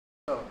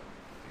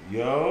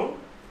Yo.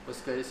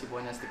 What's good? It's your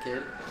boy Ness the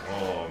Kid.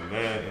 Oh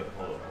man.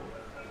 Hold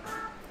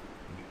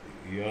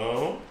on.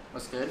 Yo.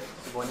 What's good?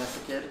 It's your boy Ness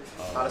the Kid.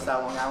 Hottest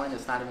out Long Island.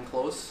 It's not even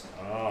close.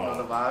 You know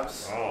the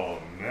vibes. Oh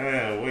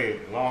man.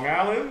 Wait. Long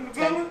Island?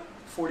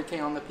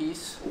 40K on the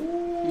piece.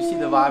 Ooh. You see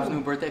the vibes,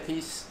 new birthday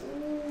piece.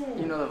 Ooh.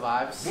 You know the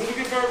vibes. When was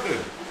your birthday?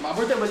 My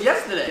birthday was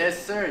yesterday.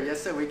 Yes sir.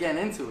 Yes sir. We're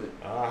getting into it.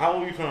 How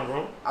old you turn,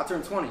 bro? I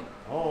turned 20.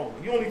 Oh,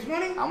 you only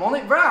 20?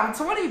 I'm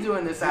 20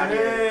 doing this out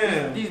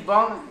here. These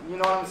bums, you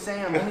know what I'm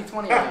saying? I'm only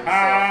 20 out here,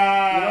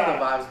 so you know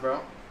the vibes, bro.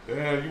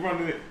 Yeah,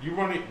 you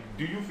run it.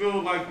 Do you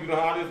feel like you're the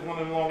hottest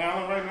one in Long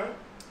Island right now?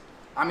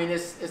 I mean,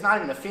 it's not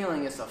even a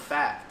feeling, it's a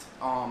fact.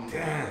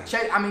 Damn.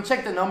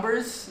 Check the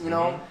numbers, you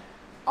know.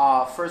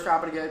 First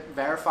rapper to get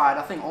verified,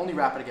 I think only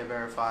rapper to get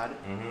verified.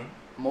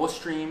 Most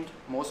streamed,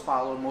 most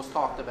followed, most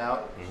talked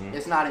about.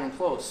 It's not even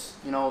close.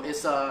 You know,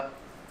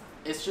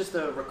 it's just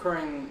a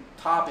recurring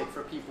topic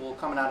for people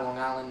coming out of Long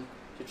Island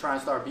to try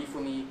and start beef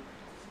with me,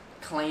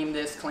 claim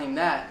this, claim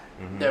that.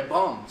 They're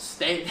bums.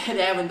 They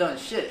haven't done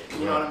shit.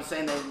 You know what I'm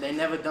saying? They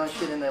never done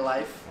shit in their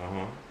life,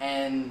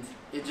 and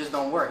it just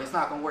don't work. It's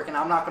not gonna work, and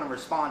I'm not gonna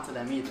respond to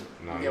them either.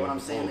 No, you get what I'm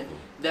saying?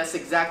 That's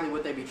exactly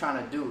what they be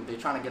trying to do. They're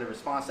trying to get a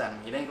response out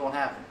of me. It ain't gonna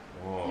happen.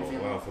 Oh,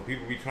 well, so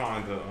people be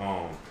trying to,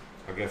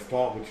 I guess,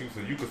 talk with you so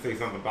you could say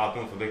something about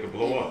them so they could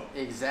blow up.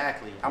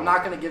 Exactly. I'm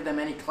not going to give them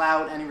any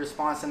clout, any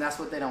response, and that's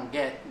what they don't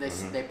get.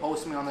 They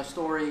post me on their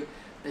story.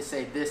 They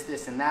say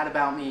this, and that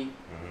about me.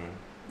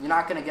 You're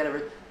not going to get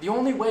it. The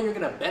only way you're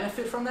going to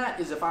benefit from that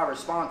is if I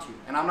respond to you,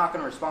 and I'm not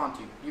going to respond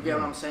to you. You get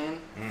what I'm saying?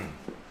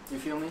 You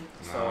feel me?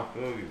 Nah, I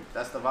feel you.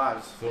 That's the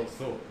vibes.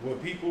 So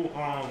with people,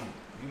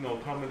 you know,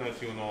 coming at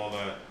you and all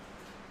that,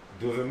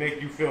 does it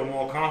make you feel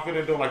more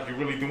confident though, like you're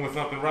really doing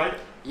something right?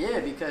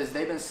 Yeah, because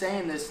they've been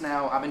saying this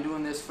now. I've been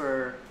doing this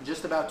for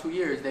just about 2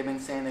 years. They've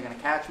been saying they're going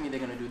to catch me, they're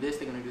going to do this,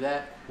 they're going to do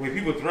that. Wait,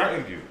 people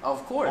threatened you?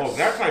 Of course. Oh,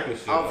 that type of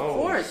shit? Of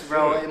course,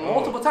 bro. Shit.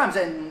 Multiple times.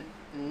 And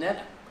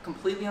net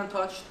completely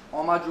untouched,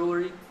 all my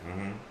jewelry.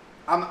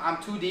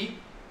 I'm too deep.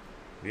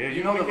 Yeah,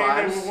 you know the came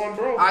vibes. in with one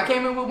bro. I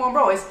came in with one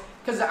bro. It's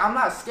because I'm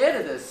not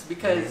scared of this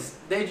because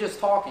they just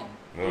talking.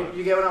 Right.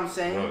 You get what I'm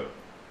saying? Right.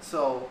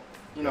 So,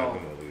 you know,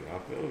 definitely. I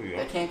feel you.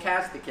 they can't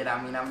catch the kid.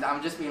 I mean,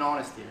 I'm just being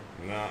honest here.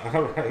 Nah,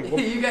 all right.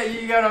 you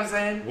get what I'm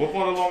saying? What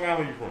part of Long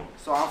Island you from?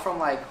 So I'm from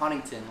like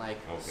Huntington, like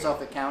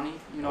Suffolk County.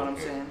 You know what I'm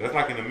saying? That's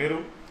like in the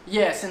middle?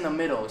 Yeah, it's in the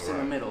middle. It's in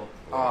the middle.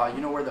 Right.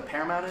 You know where the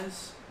Paramount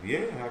is?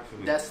 Yeah,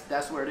 actually.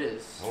 That's where it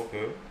is.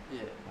 Okay.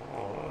 Yeah. Oh,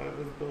 all right,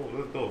 let's go.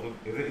 Let's go.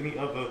 Is there any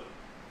other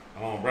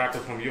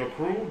rappers from your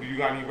crew? Do you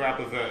got any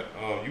rappers that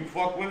you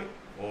fuck with,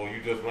 or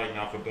you just right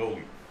now for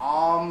Dolly?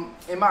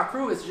 In my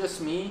crew, it's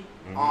just me.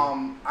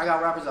 I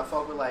got rappers I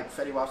fuck with, like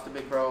Fetty Wap's the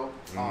big bro.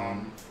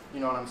 You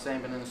know what I'm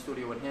saying? Been in the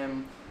studio with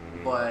him,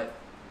 but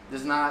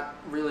there's not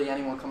really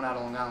anyone coming out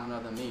of Long Island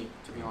other than me,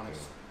 to be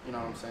honest. You know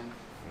what I'm saying?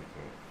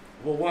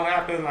 Well, what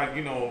happened? Like,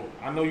 you know,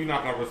 I know you're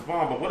not gonna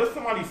respond, but what if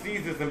somebody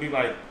sees this and be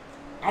like,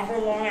 "I'm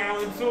from Long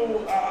Island too,"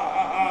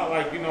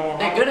 like, you know?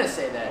 They're gonna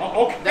say that.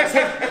 Oh, okay.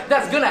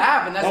 That's gonna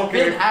happen. That's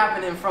been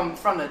happening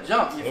from the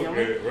jump. You feel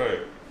me? Right.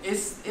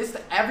 It's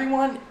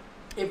everyone.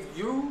 If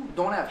you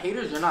don't have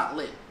haters, you're not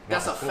lit.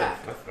 That's a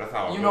fact. That's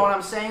how you know what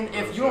I'm saying?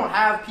 If you don't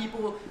have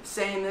people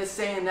saying this,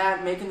 saying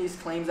that, making these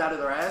claims out of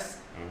their ass,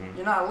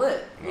 you're not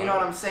lit. You know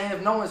what I'm saying?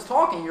 If no one's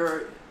talking,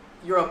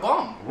 you're a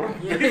bum.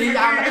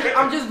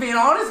 I'm just being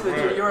honest with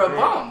you. You're a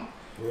bum.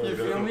 You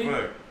feel me?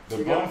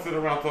 The bums sit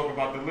around talking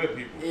about the lit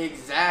people.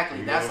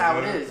 Exactly. That's how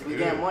it is. We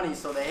get money,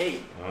 so they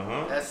hate.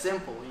 That's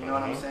simple. You know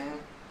what I'm saying?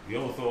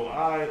 Yo, so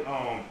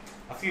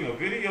I seen a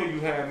video you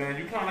had, man.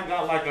 You kind of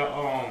got like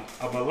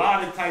a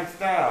melodic type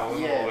style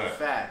and all that.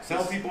 Facts.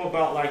 Tell people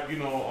about, like, you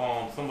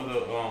know, some of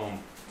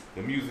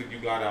the music you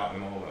got out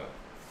and all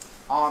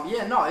that.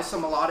 Yeah, no, it's a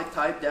melodic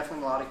type,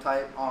 definitely melodic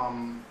type.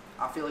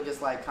 I feel like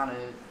it's like kind of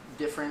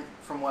different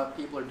from what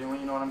people are doing.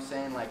 You know what I'm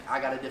saying? Like, I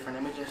got a different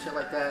image and shit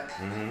like that.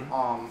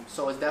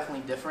 So it's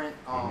definitely different.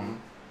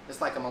 It's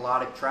like a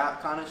melodic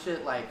trap kind of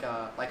shit, like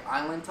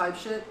island type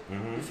shit.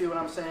 You feel what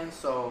I'm saying?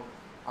 So.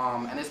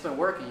 And it's been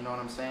working, you know what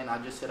I'm saying? I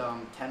just hit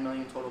 10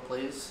 million total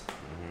plays.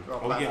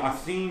 Oh yeah, I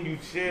seen you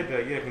shared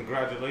that. Yeah,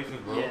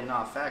 congratulations, bro. Yeah,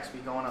 nah, facts. We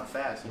going up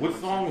fast. What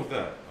song was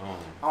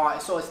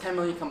that? So it's 10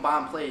 million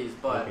combined plays,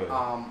 but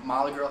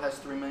Molly Girl has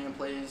 3 million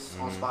plays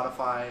on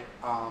Spotify.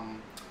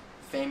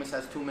 Famous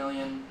has 2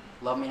 million.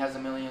 Love Me has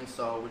 1 million.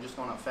 So we're just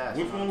going up fast.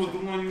 Which one was the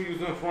one you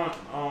used in front?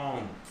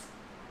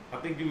 I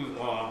think you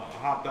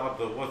hopped out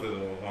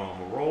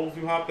Rolls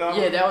you hopped out?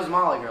 Yeah, that was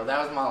Molly Girl.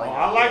 That was Molly Girl.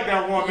 I like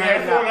that one,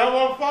 man. That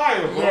one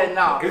fire, bro. Yeah,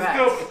 no, it's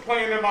facts. still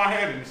playing in my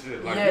head and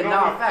shit. Like, yeah, you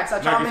know, facts. I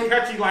try to make it's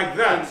catchy like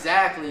that.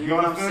 Exactly. You know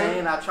what I'm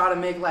saying? I try to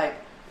make, like,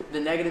 the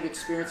negative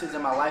experiences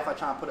in my life, I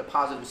try to put a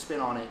positive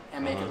spin on it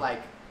and make it,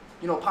 like,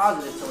 you know,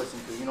 positive to listen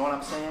to. You know what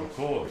I'm saying? Of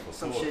course.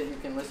 Some shit you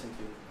can listen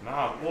to.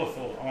 Nah, of course.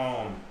 So,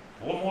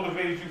 what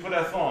motivated you for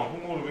that song?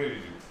 Who motivated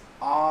you?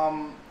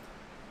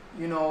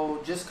 You know,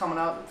 just coming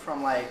up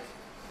from, like,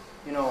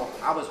 you know,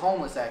 I was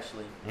homeless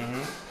actually.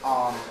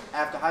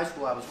 After high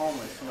school, I was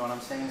homeless. You know what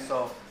I'm saying?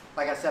 So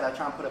like I said, I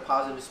try and put a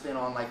positive spin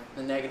on like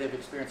the negative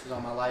experiences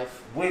on my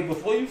life. Wait,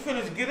 before you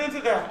finish, get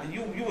into that.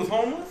 You was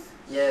homeless?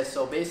 Yeah,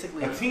 so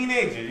basically a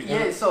teenager.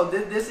 Yeah, so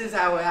this is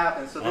how it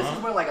happened. So this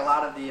is where like a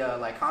lot of the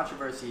like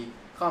controversy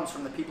comes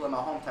from the people in my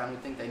hometown who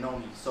think they know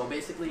me. So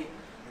basically,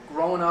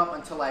 growing up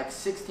until like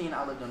 16,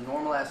 I lived a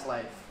normal ass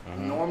life.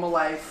 Normal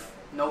life,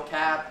 no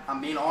cap.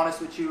 I'm being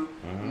honest with you.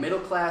 Middle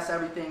class,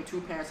 everything.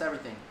 2 parents,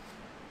 everything.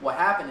 What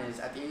happened is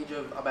at the age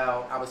of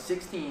I was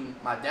 16,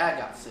 my dad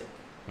got sick.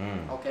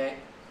 Okay,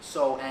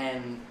 so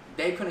and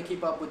they couldn't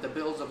keep up with the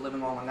bills of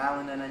living on Long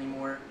Island then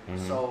anymore.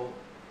 So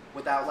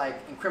without like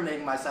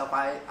incriminating myself,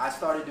 I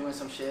started doing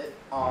some shit.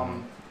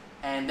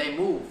 And they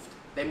moved.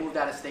 They moved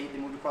out of state. They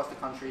moved across the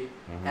country,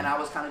 and I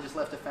was kind of just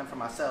left to fend for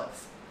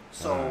myself.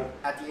 So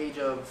at the age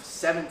of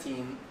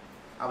 17,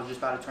 I was just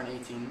about to turn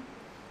 18.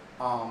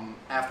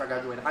 After I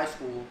graduated high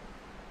school,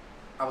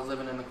 I was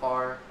living in the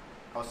car.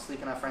 I was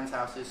sleeping at friends'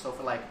 houses. So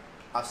for like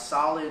a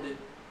solid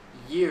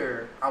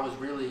year, I was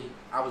really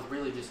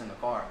just in the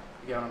car.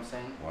 You get what I'm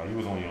saying? Wow, you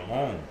was on your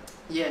own.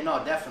 Yeah,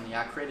 no, definitely.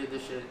 I created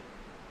this shit.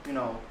 You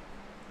know,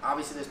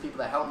 obviously there's people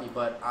that helped me,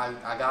 but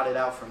I got it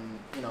out from,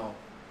 you know.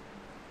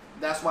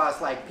 That's why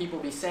it's like people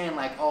be saying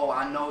like, oh,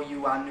 I know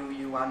you, I knew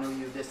you, I knew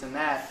you, this and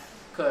that,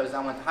 because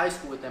I went to high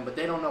school with them, but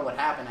they don't know what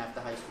happened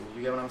after high school.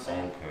 You get what I'm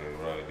saying?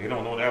 Okay, right. They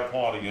don't know that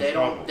part of your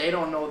struggle. They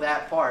don't know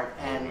that part,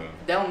 and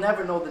they'll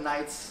never know the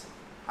nights.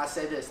 I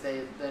say this,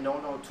 they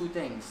don't know 2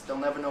 things. They'll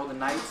never know the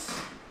nights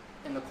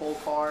in the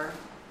cold car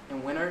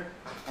in winter,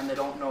 and they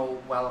don't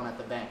know while I'm at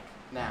the bank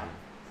now.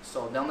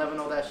 So they'll never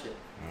know that shit.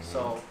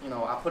 So, you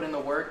know, I put in the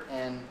work,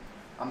 and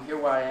I'm here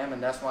where I am,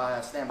 and that's why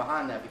I stand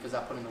behind that, because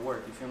I put in the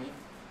work. You feel me?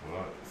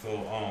 Right. So,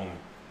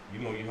 you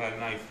know, you had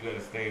nights you had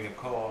to stay in the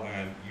car,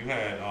 and you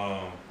had,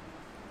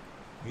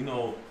 you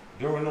know,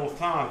 during those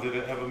times, did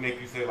it ever make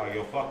you say like,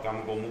 yo, fuck, I'm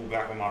gonna go move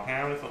back with my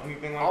parents or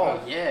anything like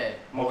that? Oh yeah.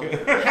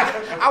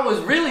 Okay. I was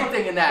really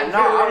thinking that. No,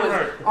 I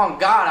was on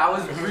God. I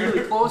was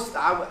really close.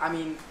 I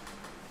mean,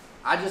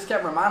 I just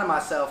kept reminding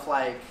myself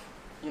like,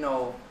 you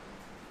know,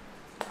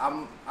 I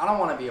don't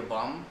want to be a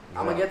bum.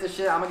 I'm gonna get this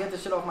shit. I'm gonna get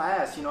this shit off my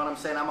ass. You know what I'm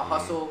saying? I'm gonna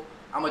hustle.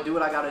 I'm gonna do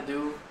what I gotta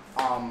do.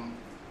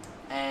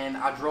 And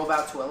I drove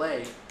out to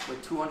LA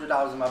with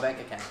 $200 in my bank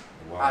account.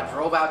 Wow. I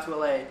drove out to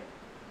LA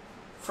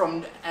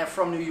from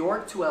New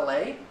York to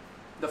LA.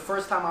 The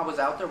first time I was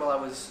out there while I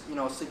was, you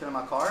know, sleeping in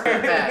my car, the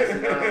past,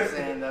 you know what I'm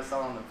saying? That's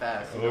all in the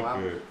past. You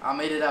know, I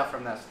made it out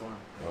from that storm.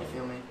 You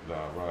feel me?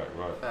 Nah, right.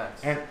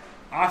 Facts. And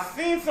I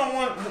seen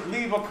someone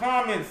leave a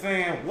comment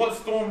saying, "What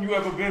storm you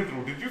ever been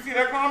through?" Did you see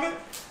that comment?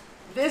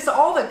 It's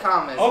all the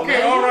comments. Okay,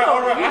 man.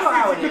 all right. You know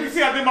how it is. You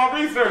see, I did my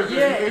research.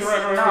 Yeah, it's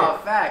right.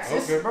 facts.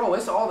 Okay.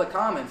 It's all the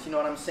comments. You know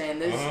what I'm saying?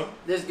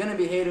 There's gonna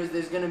be haters.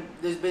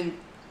 There's been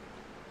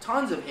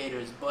tons of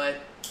haters, but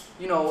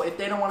you know, if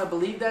they don't want to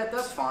believe that,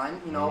 that's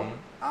fine. You know,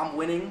 I'm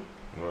winning,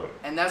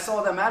 and that's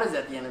all that matters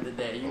at the end of the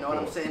day. You know what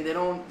I'm saying? They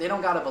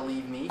don't gotta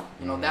believe me.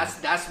 You know,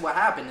 that's what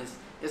happened.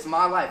 It's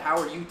my life. How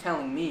are you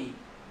telling me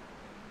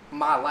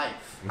my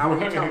life? How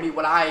are you telling me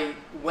what I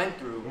went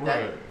through?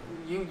 That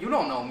you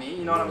don't know me.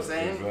 You know what I'm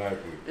saying?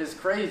 Exactly. It's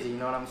crazy. You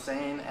know what I'm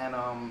saying?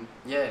 And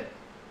yeah.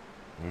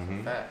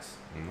 Facts.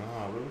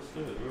 Nah, real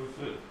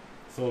shit.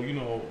 So you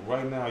know,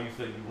 right now you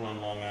said you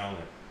run Long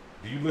Island.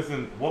 Do you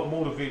listen? What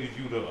motivated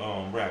you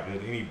to rap?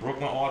 Did any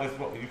Brooklyn artists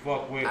you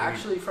fuck with?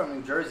 Actually, from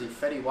New Jersey,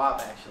 Fetty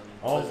Wap actually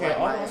was like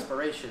my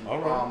inspiration.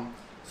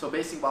 So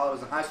basically, while I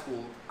was in high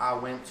school, I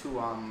went to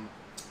a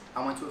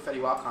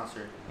Fetty Wap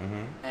concert,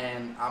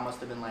 and I must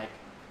have been like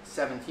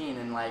 17,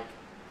 and like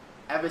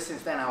ever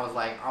since then, I was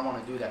like, I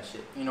want to do that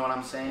shit. You know what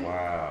I'm saying?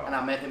 Wow. And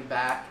I met him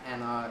back,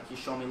 and he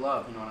showed me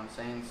love. You know what I'm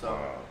saying? So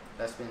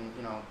that's been,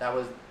 you know,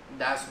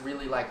 that's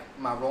really like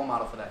my role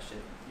model for that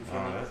shit. You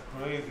feel me? That's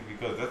crazy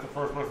because that's the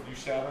first person you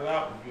shouted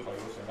out, and you was like,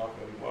 "Yo, shout out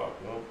Fetty Wap,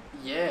 yo."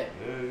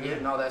 Yeah.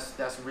 No,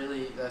 that's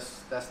really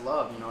that's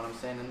love. You know what I'm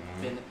saying? And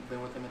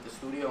been with him at the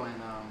studio, and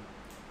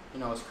you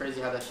know, it's crazy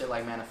how that shit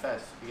like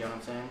manifests. You get what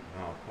I'm saying?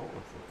 No, of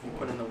course. You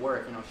put in the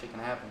work, you know, shit can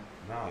happen.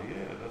 No,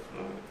 yeah, that's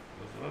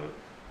good.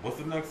 What's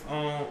the next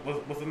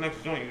what's the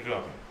next joint you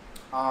dropping?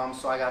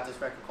 So I got this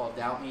record called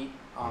Doubt Me.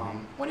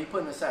 When are you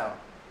putting this out?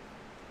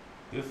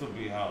 This will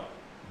be out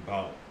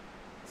about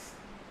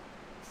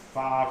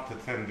 5 to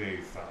 10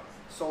 days tops.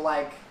 So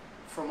like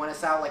from when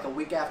it's out, like a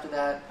week after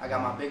that, I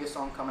got my biggest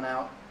song coming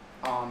out.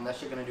 That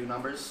shit gonna do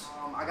numbers.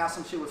 I got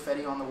some shit with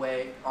Fetty on the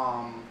way.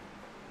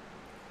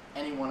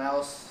 Anyone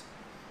else?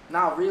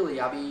 Not really.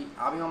 I'll be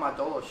on my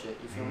dolo shit.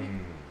 You feel me?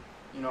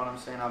 You know what I'm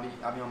saying? I'll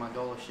be on my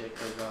dolo shit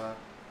because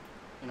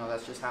you know,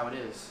 that's just how it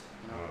is.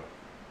 You know.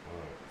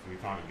 So you're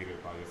trying to get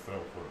it by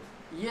yourself first.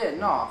 Yeah,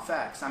 no,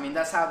 facts. I mean,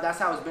 that's how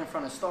it's been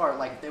from the start.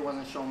 Like, if they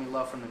wasn't showing me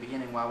love from the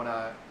beginning, why would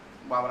I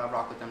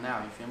rock with them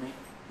now? You feel me?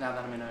 Now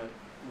that I'm in a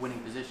winning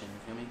position,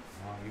 you feel me?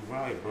 You're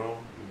right, bro.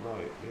 You're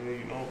right. Yeah,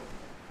 you know,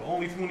 for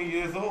only 20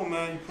 years old,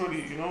 man, you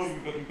pretty, you know,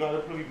 you got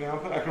it pretty down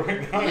pat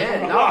right now.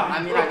 Yeah, no,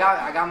 I mean,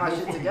 I got my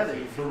shit together.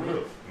 You feel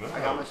me? No. I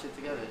got my shit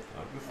together.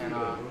 I can see and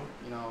that, bro.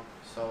 you know,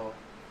 so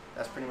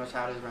that's pretty much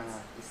how it is right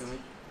now. You feel me?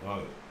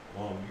 Right.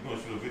 You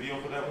gonna shoot a video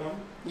for that one?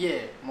 Yeah,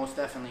 most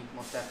definitely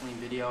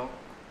video,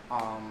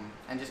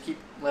 and just keep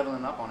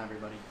leveling up on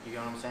everybody. You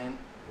get what I'm saying?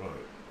 Right.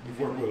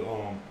 You work with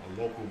a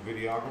local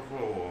videographer,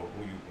 or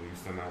will you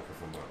send out for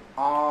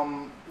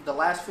somebody? The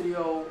last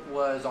video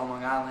was on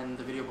Long Island.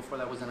 The video before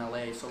that was in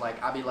LA. So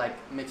like I'll be like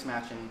mix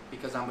matching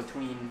because I'm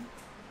between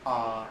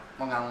Long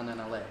Island and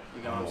LA.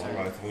 You get what I'm saying?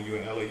 Alright, so when you're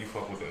in LA, you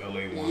fuck with the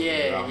LA one.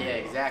 Yeah,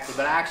 exactly.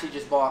 But I actually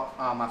just bought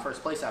my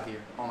first place out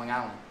here on Long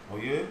Island. Oh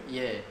yeah?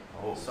 Yeah.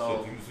 Oh,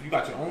 so you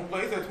got your own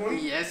place at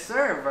 20? Yes,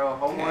 sir, bro.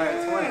 Home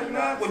at 20. You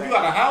know what, you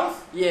got a house?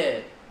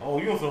 Yeah. Oh,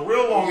 you on some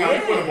real Long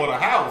Island? You could have bought a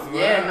house, man.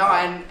 Yeah, no,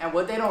 and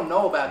what they don't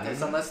know about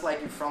this, unless like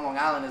you're from Long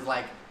Island, is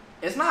like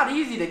it's not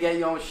easy to get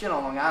your own shit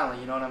on Long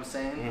Island. You know what I'm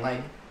saying?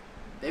 Like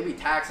they be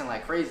taxing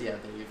like crazy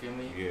out there. You feel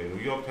me? Yeah,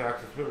 New York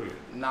taxes, period.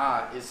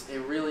 Nah,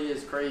 it really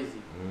is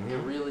crazy. It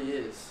really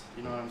is.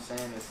 You know what I'm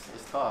saying?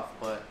 It's tough,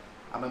 but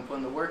I've been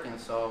putting the work in,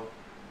 so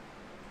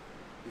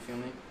you feel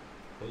me?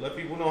 But let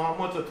people know how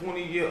much a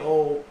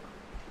 20-year-old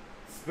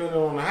spending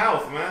on the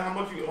house, man. How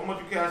much you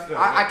cashed out?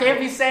 I can't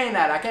be saying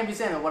that. I can't be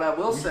saying that. What I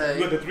will say.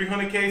 You at the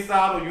 300K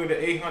side, or you in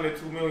the 800,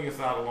 2 million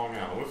side of Long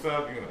Island? What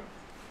side you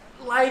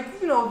in? Like,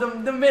 you know,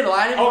 the middle.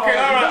 I didn't okay,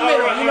 the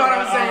middle. You know what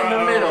I'm saying?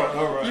 The middle.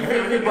 All right. You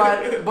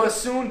feel me? But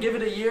soon, give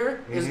it a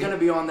year, it's gonna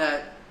be on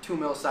that 2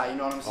 mil side. You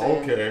know what I'm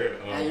saying? Okay.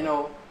 And you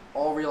know,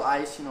 all real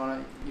ice. You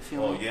know, you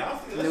feel me? Oh yeah,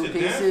 New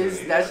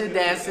pieces. That shit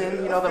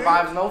dancing. You know the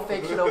vibes. No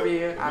fake shit over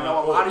here. I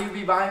know a lot of you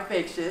be buying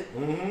fake shit.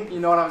 You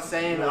know what I'm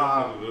saying?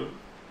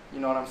 You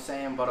know what I'm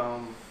saying? But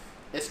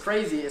it's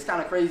crazy. It's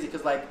kind of crazy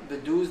because like the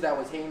dudes that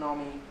was hating on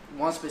me,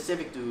 one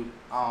specific dude.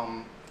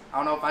 I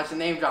don't know if I should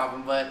name drop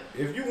him, but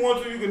if you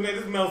want to, you can name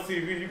this Melz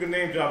TV. You can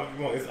name drop if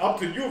you want. It's up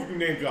to you if you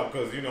name drop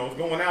because you know it's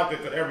going out there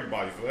to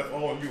everybody. So that's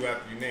all you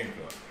after you name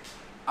drop.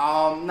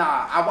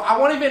 Nah, I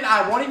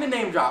won't even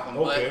name drop him.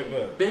 Okay,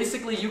 but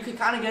basically, you can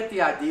kind of get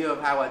the idea of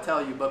how I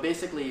tell you. But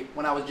basically,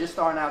 when I was just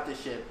starting out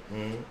this shit,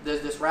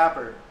 there's this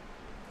rapper,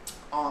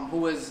 who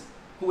was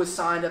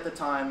signed at the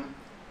time.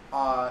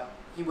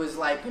 He was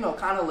like, you know,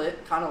 kind of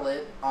lit,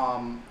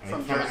 from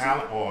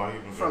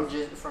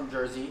Jersey, from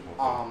Jersey.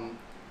 Okay.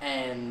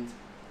 And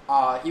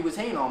he was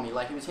hating on me,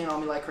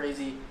 like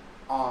crazy.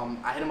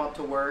 I hit him up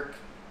to work.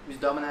 He was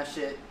dumbing that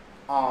shit.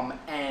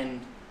 And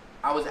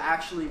I was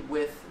actually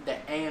with the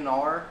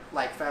A&R,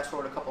 like fast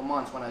forward a couple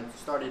months when I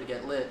started to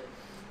get lit.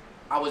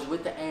 I was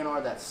with the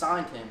A&R that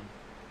signed him,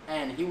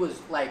 and he was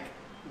like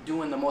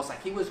doing the most,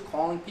 like he was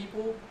calling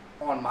people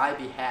on my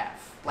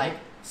behalf, like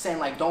saying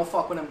like, don't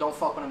fuck with him, don't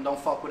fuck with him, don't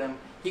fuck with him.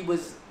 He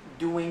was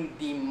doing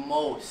the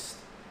most.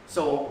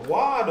 So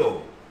why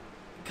though?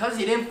 Because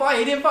he didn't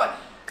fight.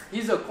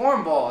 He's a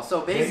cornball.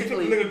 So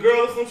basically, man, you took a nigga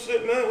girl or some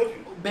shit,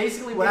 man.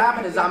 Basically, what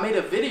happened is I made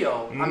a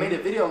video. I made a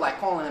video like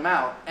calling him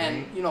out,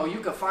 and you know you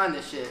can find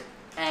this shit.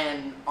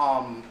 And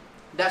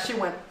that shit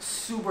went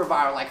super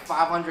viral, like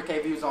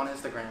 500K views on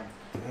Instagram.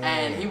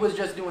 And he was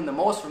just doing the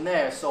most from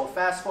there. So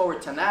fast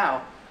forward to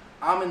now,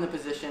 I'm in the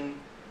position.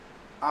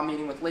 I'm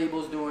meeting with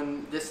labels,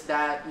 doing this,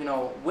 that, you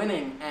know,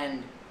 winning,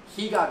 and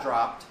he got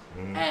dropped.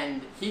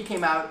 And he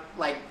came out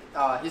like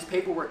his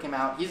paperwork came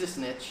out. He's a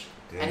snitch.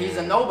 And he's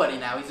a nobody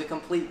now. He's a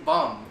complete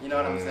bum. You know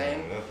what I'm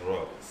saying? That's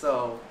rough.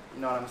 So,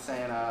 you know what I'm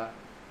saying?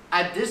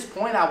 At this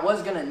point, I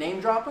was going to name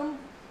drop him,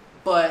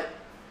 but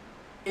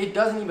it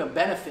doesn't even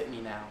benefit me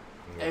now.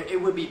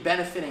 It would be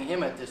benefiting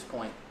him at this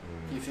point.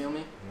 You feel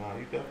me? Nah,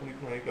 you definitely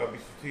can. You got to be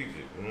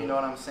strategic. You know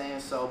what I'm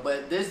saying? So,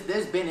 but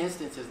there's been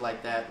instances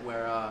like that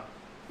where,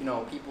 you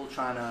know, people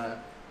trying to,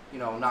 you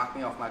know, knock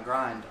me off my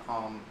grind.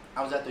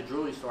 I was at the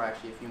jewelry store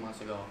actually a few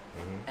months ago,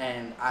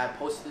 and I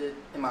posted it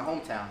in my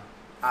hometown.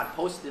 I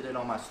posted it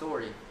on my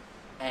story,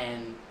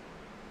 and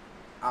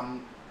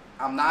I'm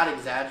not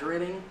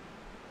exaggerating.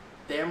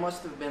 There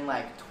must have been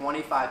like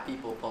 25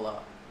 people pull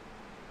up,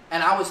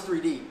 and I was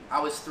 3 deep. I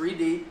was 3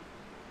 deep,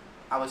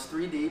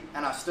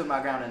 and I stood my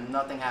ground, and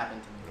nothing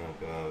happened to me. Oh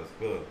God, that's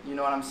good. You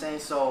know what I'm saying?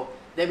 So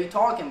they be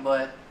talking,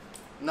 but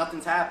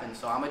nothing's happened.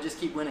 So I'm gonna just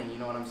keep winning. You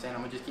know what I'm saying? I'm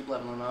gonna just keep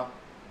leveling up,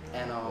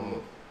 and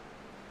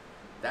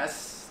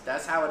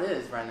that's how it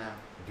is right now.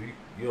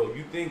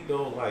 You think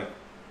though, like,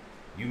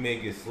 you may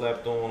get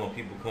slept on or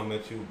people come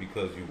at you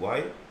because you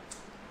white?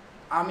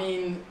 I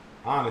mean,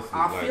 honestly,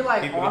 I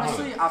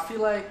feel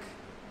like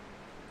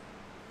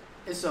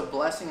it's a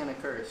blessing and a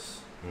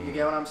curse. You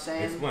get what I'm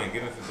saying? Explain,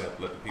 get into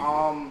that, let the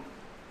people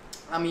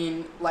I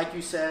mean, like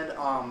you said,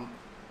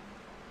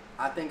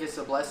 I think it's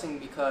a blessing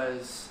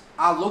because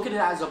I look at it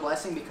as a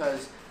blessing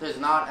because there's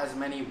not as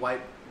many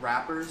white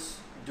rappers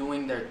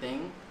doing their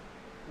thing,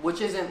 which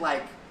isn't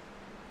like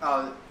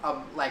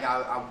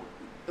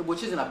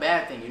which isn't a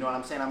bad thing, you know what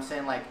I'm saying? I'm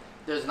saying like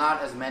there's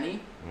not as many,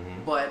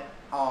 but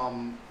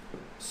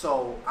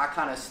so I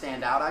kind of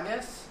stand out, I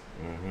guess.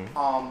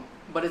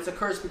 But it's a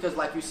curse because,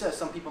 like you said,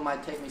 some people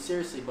might take me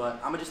seriously, but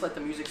I'm gonna just let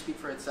the music speak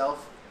for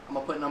itself. I'm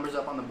gonna put numbers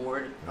up on the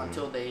board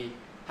until they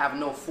have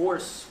no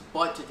force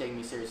but to take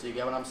me seriously. You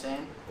get what I'm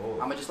saying? I'm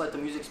gonna just let the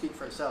music speak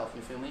for itself.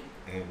 You feel me?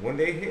 And when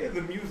they hear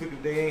the music,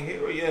 if they ain't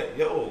hear it yet,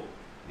 yo,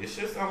 Your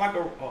shit sound like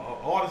a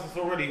artist that's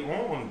already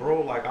on,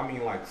 bro. Like, I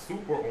mean, like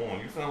super on.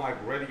 You sound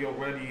like radio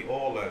ready,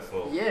 all that.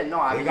 So yeah, no,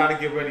 I they gotta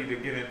get ready to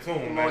get in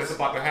tune, man. It's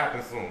about to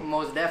happen soon.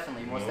 Most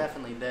definitely, most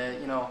definitely.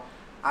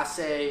 I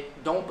say,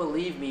 don't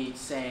believe me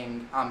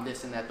saying I'm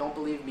this and that. Don't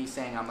believe me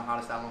saying I'm the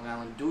hottest out of Long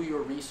Island. Do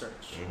your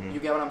research. You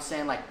get what I'm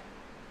saying? Like,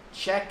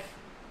 check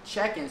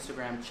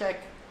Instagram, check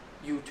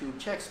YouTube,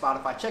 check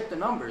Spotify, check the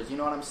numbers. You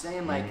know what I'm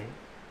saying? Like,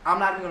 I'm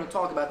not even going to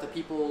talk about the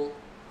people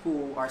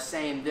who are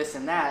saying this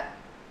and that,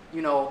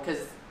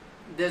 because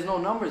there's no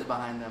numbers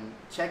behind them.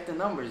 Check the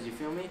numbers, you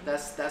feel me?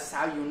 That's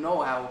how you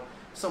know how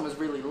someone's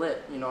really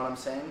lit, you know what I'm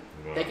saying?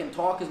 Right. They can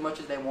talk as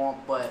much as they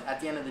want, but at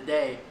the end of the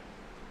day,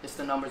 it's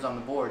the numbers on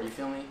the board, you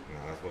feel me?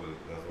 Nah, that's what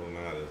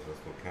matters. That's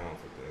what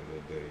counts at the end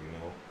of the day,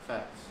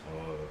 Facts.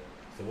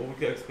 So what we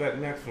can expect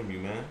next from you,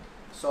 man?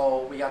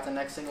 So we got the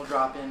next single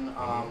dropping,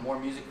 more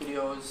music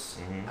videos,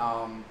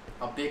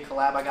 a big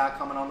collab I got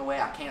coming on the way.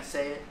 I can't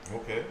say it.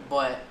 Okay.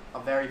 But a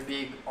very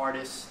big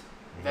artist,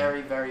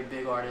 very, very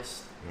big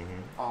artist.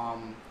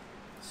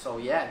 So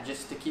yeah,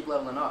 just to keep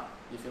leveling up.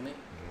 You feel me?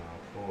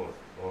 Nah, of course.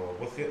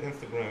 What's your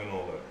Instagram and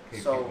all that? In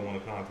case So, people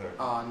want to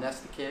contact you. Ness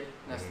the Kid,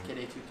 Ness the Kid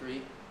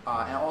 823.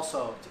 And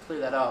also to clear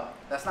that up,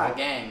 that's not a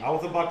gang. I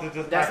was about to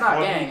just. That's not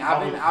gang.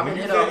 I've been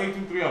hit up.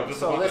 823, I was just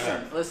So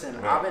about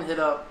listen. Right. I've been hit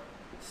up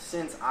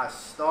since I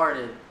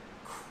started.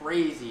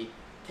 Crazy.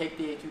 Take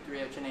the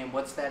 823 out your name.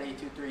 What's that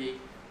 823?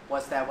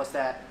 What's that?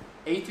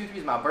 823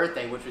 is my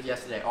birthday, which was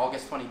yesterday,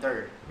 August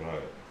 23rd.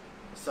 Right.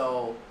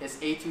 So it's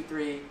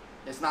 823.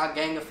 It's not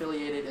gang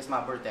affiliated. It's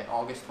my birthday,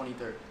 August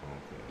 23rd. Okay.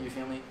 You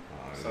feel me?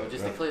 So just to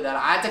that's- clear that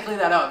up. I had to clear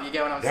that up. You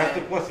get what I'm That's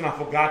saying? the question I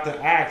forgot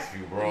to ask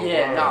you, bro.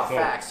 Yeah, Right. no,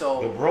 facts.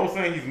 So the bro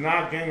saying he's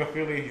not gang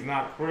affiliate, he's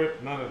not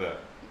Crip, none of that.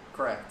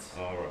 correct.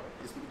 All right.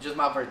 It's just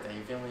my birthday.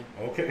 You feel me?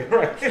 Okay,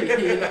 right.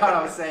 You know what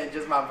I'm saying?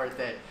 Just my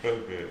birthday.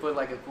 Okay. Put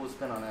like a cool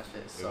spin on that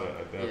shit. So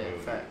Definitely. yeah,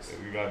 facts.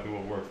 We gotta do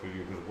what works for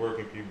you, because work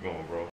can keep going, bro.